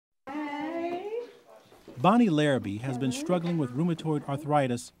Bonnie Larrabee has been struggling with rheumatoid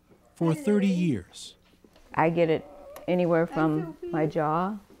arthritis for 30 years. I get it anywhere from my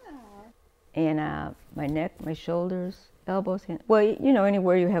jaw and my neck, my shoulders, elbows, hands. Well, you know,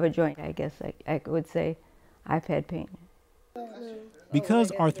 anywhere you have a joint, I guess I would say I've had pain.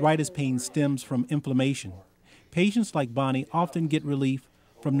 Because arthritis pain stems from inflammation, patients like Bonnie often get relief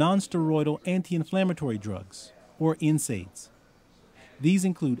from nonsteroidal anti-inflammatory drugs, or NSAIDs. These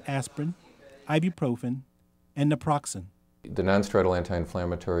include aspirin, ibuprofen, and naproxen. The nonsteroidal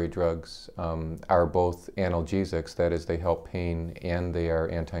anti-inflammatory drugs are both analgesics, that is, they help pain, and they are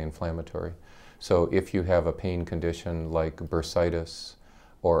anti-inflammatory. So if you have a pain condition like bursitis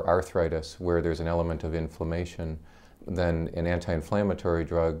or arthritis where there's an element of inflammation, then an anti-inflammatory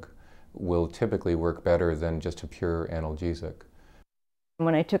drug will typically work better than just a pure analgesic.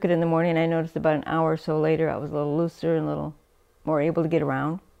 When I took it in the morning, I noticed about an hour or so later I was a little looser and a little more able to get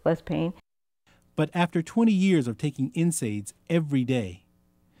around, less pain. But after 20 years of taking NSAIDs every day,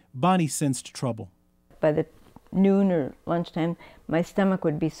 Bonnie sensed trouble. By the noon or lunchtime, my stomach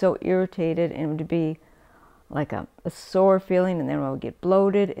would be so irritated and it would be like a sore feeling, and then I would get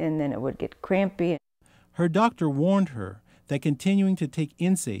bloated and then it would get crampy. Her doctor warned her that continuing to take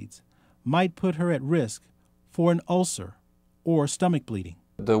NSAIDs might put her at risk for an ulcer or stomach bleeding.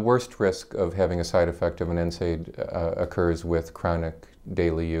 The worst risk of having a side effect of an NSAID occurs with chronic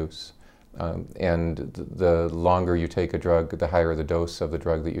daily use. And the longer you take a drug, the higher the dose of the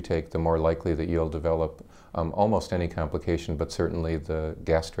drug that you take, the more likely that you'll develop almost any complication, but certainly the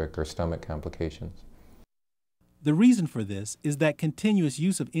gastric or stomach complications. The reason for this is that continuous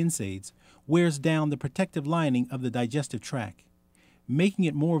use of NSAIDs wears down the protective lining of the digestive tract, making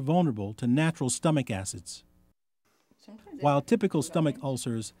it more vulnerable to natural stomach acids. While typical stomach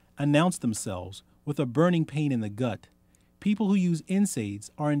ulcers announce themselves with a burning pain in the gut, people who use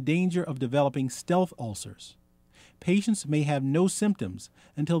NSAIDs are in danger of developing stealth ulcers. Patients may have no symptoms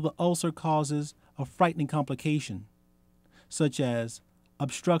until the ulcer causes a frightening complication, such as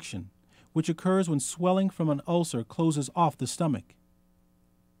obstruction, which occurs when swelling from an ulcer closes off the stomach;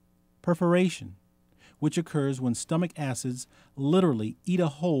 perforation, which occurs when stomach acids literally eat a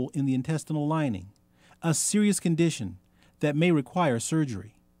hole in the intestinal lining, a serious condition that may require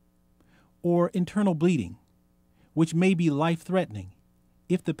surgery; or internal bleeding, which may be life-threatening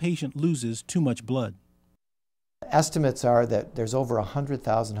if the patient loses too much blood. Estimates are that there's over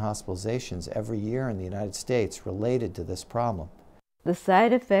 100,000 hospitalizations every year in the United States related to this problem. The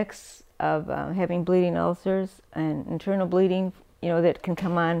side effects of having bleeding ulcers and internal bleeding, you know, that can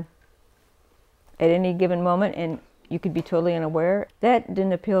come on at any given moment and you could be totally unaware, that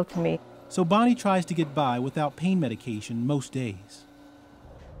didn't appeal to me. So Bonnie tries to get by without pain medication most days.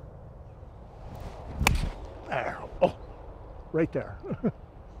 There. Oh, right there.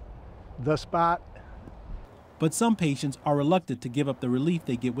 The spot. But some patients are reluctant to give up the relief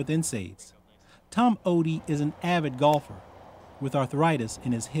they get with NSAIDs. Tom Odie is an avid golfer with arthritis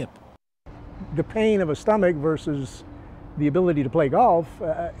in his hip. The pain of a stomach versus the ability to play golf,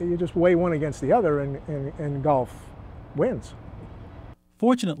 you just weigh one against the other and golf wins.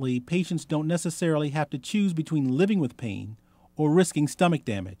 Fortunately, patients don't necessarily have to choose between living with pain or risking stomach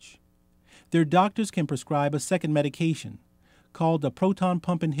damage. Their doctors can prescribe a second medication called a proton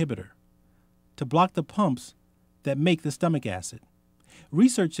pump inhibitor to block the pumps that make the stomach acid.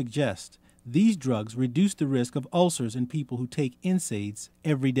 Research suggests these drugs reduce the risk of ulcers in people who take NSAIDs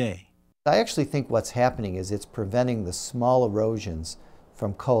every day. I actually think what's happening is it's preventing the small erosions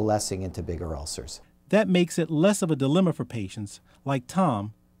from coalescing into bigger ulcers. That makes it less of a dilemma for patients like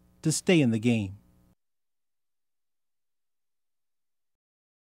Tom to stay in the game.